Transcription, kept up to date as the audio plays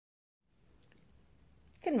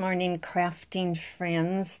Good morning, crafting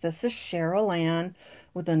friends. This is Cheryl Ann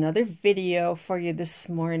with another video for you this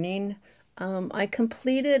morning. I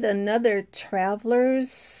completed another traveler's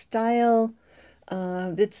style.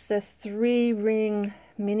 It's the 3-ring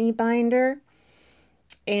mini binder,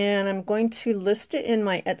 and I'm going to list it in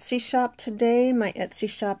my Etsy shop today. My Etsy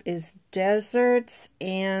shop is Deserts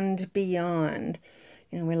and Beyond.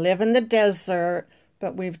 You know, we live in the desert,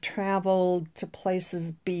 but we've traveled to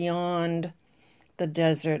places beyond the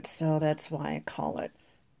desert, so that's why I call it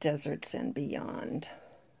Deserts and Beyond.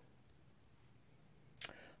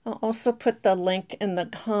 I'll also put the link in the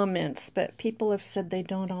comments, but people have said they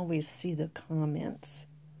don't always see the comments.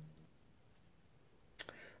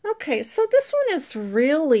 Okay, so this one is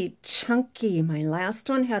really chunky. My last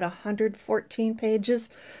one had 114 pages.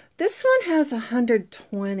 This one has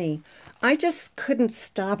 120. I just couldn't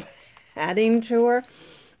stop adding to her.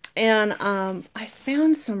 And I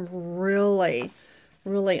found some really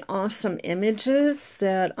awesome images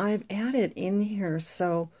that I've added in here.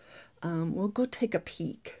 So we'll go take a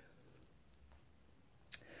peek.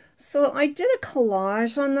 So I did a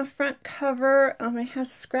collage on the front cover. It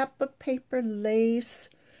has scrapbook paper, lace,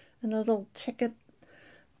 and a little ticket.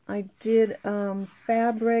 I did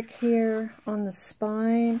fabric here on the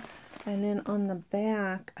spine, and then on the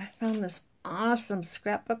back I found this awesome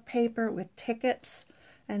scrapbook paper with tickets.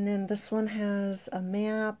 And then this one has a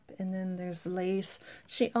map, and then there's lace.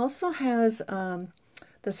 She also has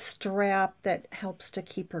the strap that helps to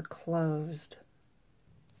keep her closed.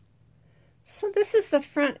 So this is the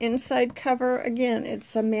front inside cover. Again,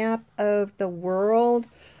 it's a map of the world.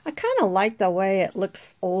 I kind of like the way it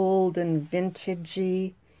looks old and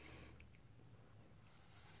vintagey.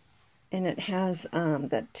 And it has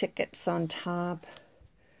the tickets on top.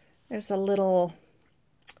 There's a little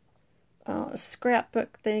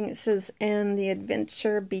scrapbook thing. It says, "And the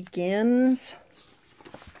adventure begins."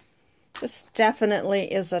 This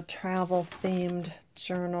definitely is a travel themed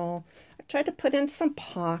journal. I tried to put in some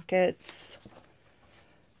pockets.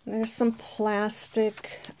 There's some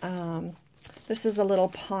plastic. This is a little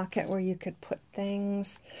pocket where you could put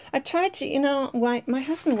things. I tried to, you know, my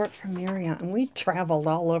husband worked for Marriott, and we traveled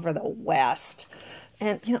all over the West.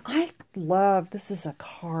 And, you know, I love, this is a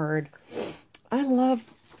card. I love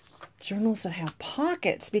journals that have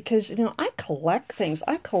pockets because, you know, I collect things.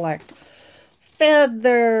 I collect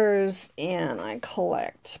feathers, and I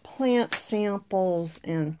collect plant samples,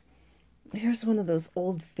 and here's one of those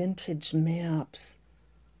old vintage maps.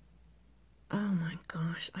 Oh my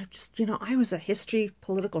gosh, I just, you know, I was a history,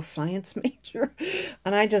 political science major,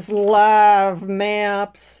 and I just love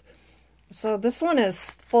maps. So this one is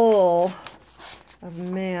full of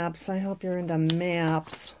maps. I hope you're into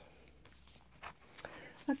maps.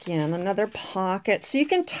 Again, another pocket, so you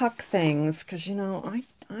can tuck things, because, you know,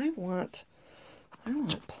 I want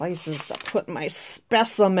places to put my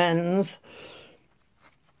specimens.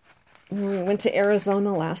 When we went to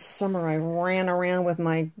Arizona last summer, I ran around with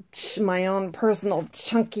my own personal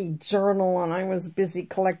chunky journal, and I was busy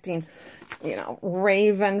collecting, you know,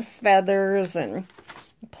 raven feathers and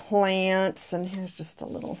plants. And here's just a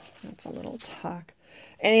little, that's a little tuck.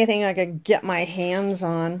 Anything I could get my hands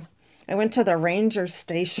on. I went to the ranger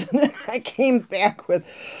station, and I came back with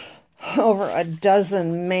over a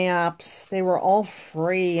dozen maps. They were all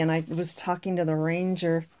free, and I was talking to the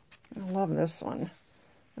ranger. I love this one.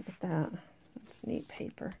 Look at that. That's neat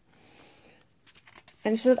paper.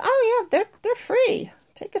 And he said, "Oh yeah, they're free.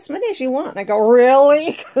 Take as many as you want." And I go,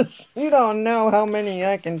 "Really? Because you don't know how many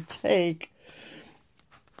I can take."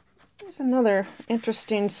 There's another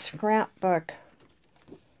interesting scrapbook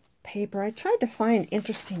paper. I tried to find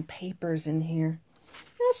interesting papers in here.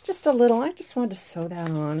 It's just a little, I just wanted to sew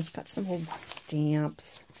that on. It's got some old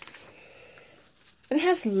stamps. It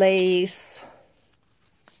has lace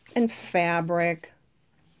and fabric.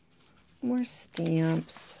 More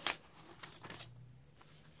stamps.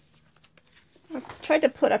 I tried to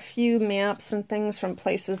put a few maps and things from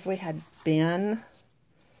places we had been.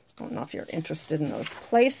 I don't know if you're interested in those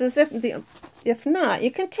places. If not,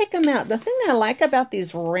 you can take them out. The thing I like about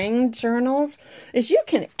these ring journals is you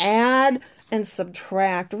can add and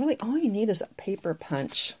subtract. Really, all you need is a paper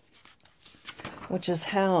punch, which is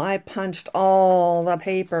how I punched all the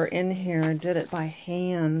paper in here. Did it by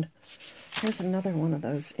hand. Here's another one of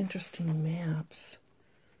those interesting maps.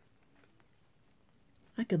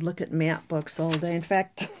 I could look at map books all day. In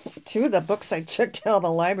fact, 2 of the books I took to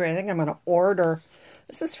the library, I think I'm going to order.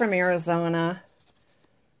 This is from Arizona.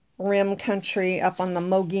 Rim country up on the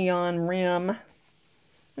Mogollon Rim.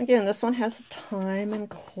 Again, this one has time and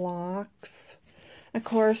clocks. Of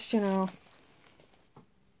course, you know,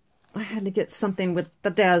 I had to get something with the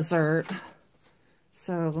desert.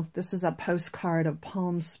 So this is a postcard of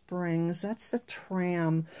Palm Springs. That's the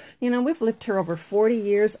tram. You know, we've lived here over 40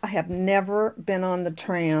 years. I have never been on the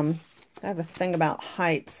tram. I have a thing about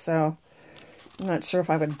heights, so I'm not sure if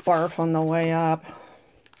I would barf on the way up,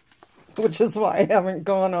 which is why I haven't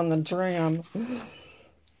gone on the tram.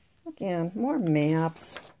 Again, more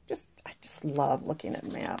maps. I just love looking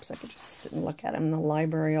at maps. I could just sit and look at them in the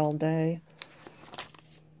library all day.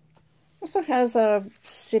 Also has a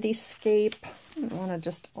cityscape. I don't want to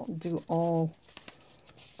just do all.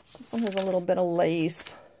 This one has a little bit of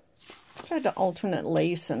lace. I tried to alternate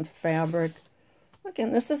lace and fabric.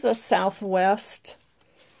 Again, this is a Southwest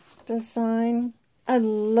design. I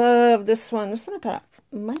love this one. This one I got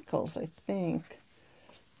Michael's, I think.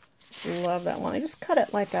 Love that one. I just cut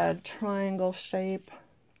it like a triangle shape.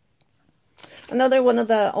 Another one of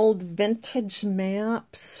the old vintage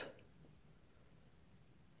maps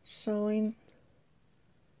showing.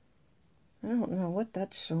 I don't know what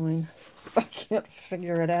that's showing. I can't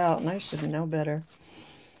figure it out, and I should know better.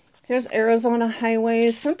 Here's Arizona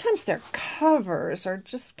highways. Sometimes their covers are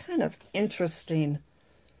just kind of interesting.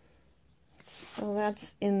 So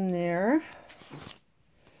that's in there.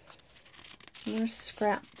 More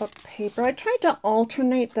scrapbook paper. I tried to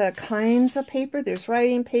alternate the kinds of paper. There's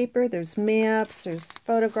writing paper, there's maps, there's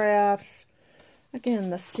photographs. Again,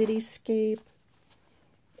 the cityscape,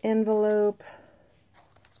 envelope.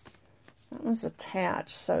 That was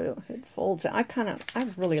attached, so it folds. I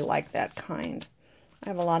really like that kind. I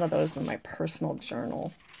have a lot of those in my personal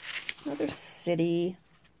journal. Another city.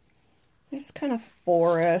 It's kind of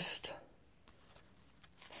forest.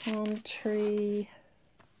 Palm tree.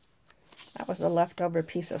 That was a leftover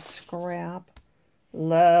piece of scrap.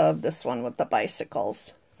 Love this one with the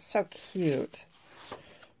bicycles. So cute.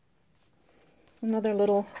 Another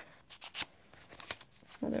little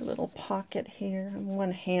pocket here. I'm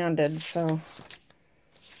one-handed, so.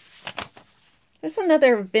 There's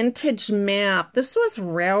another vintage map. This was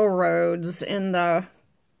railroads in the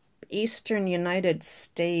eastern United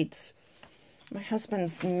States. My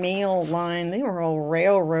husband's mail line, they were all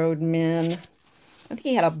railroad men. I think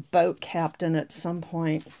he had a boat captain at some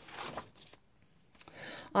point.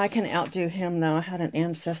 I can outdo him, though. I had an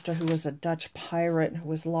ancestor who was a Dutch pirate who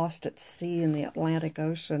was lost at sea in the Atlantic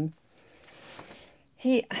Ocean.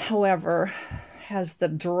 He, however, has the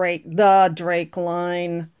Drake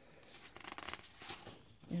line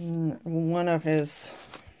in one of his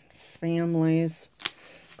families.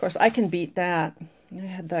 Of course, I can beat that. I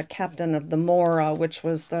had the captain of the Mora, which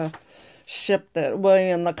was the ship that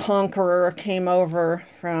William the Conqueror came over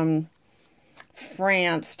from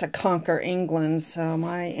France to conquer England. So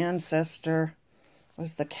my ancestor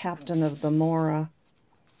was the captain of the Mora.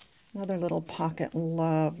 Another little pocket.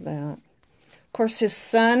 Love that. Of course, his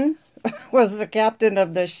son was the captain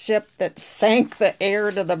of the ship that sank the heir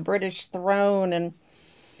to the British throne, and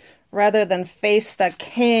rather than face the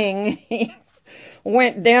king, he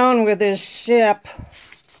went down with his ship.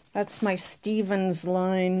 That's my Stevens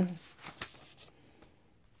line.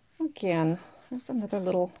 Again, there's another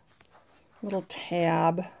little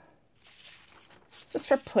tab. Just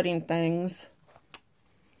for putting things.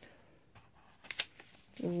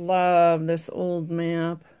 Love this old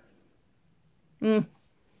map.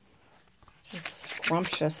 Just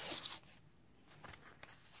scrumptious.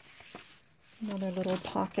 Another little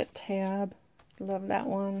pocket tab. Love that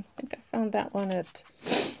one. I think I found that one at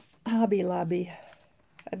Hobby Lobby.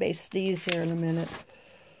 I may sneeze here in a minute.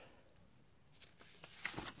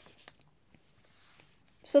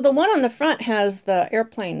 So the one on the front has the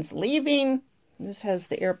airplanes leaving. This has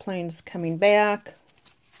the airplanes coming back.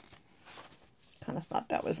 Kind of thought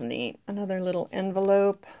that was neat. Another little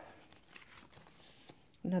envelope.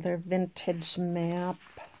 Another vintage map.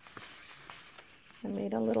 I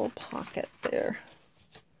made a little pocket there.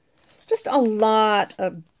 Just a lot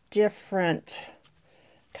of different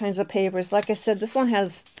kinds of papers. Like I said, this one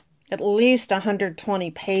has at least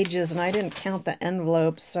 120 pages, and I didn't count the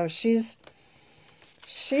envelopes, so she's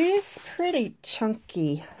pretty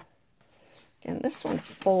chunky. Again, this one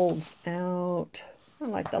folds out. I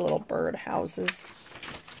like the little bird houses.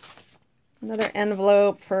 Another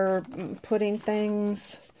envelope for putting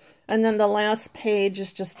things. And then the last page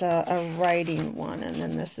is just a writing one. And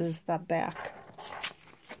then this is the back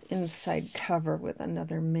inside cover with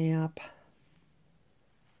another map.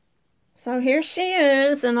 So here she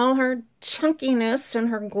is in all her chunkiness and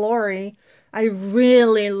her glory. I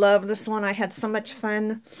really love this one. I had so much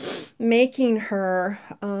fun making her.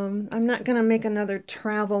 I'm not going to make another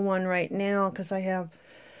travel one right now because I have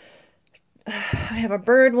a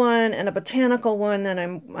bird one and a botanical one that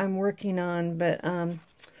I'm working on. But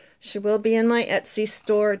She will be in my Etsy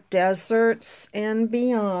store, Deserts and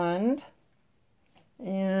Beyond.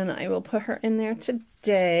 And I will put her in there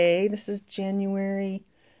today. This is January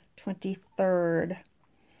 23rd.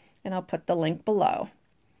 And I'll put the link below.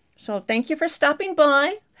 So thank you for stopping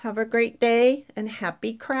by. Have a great day and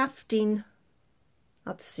happy crafting.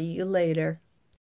 I'll see you later.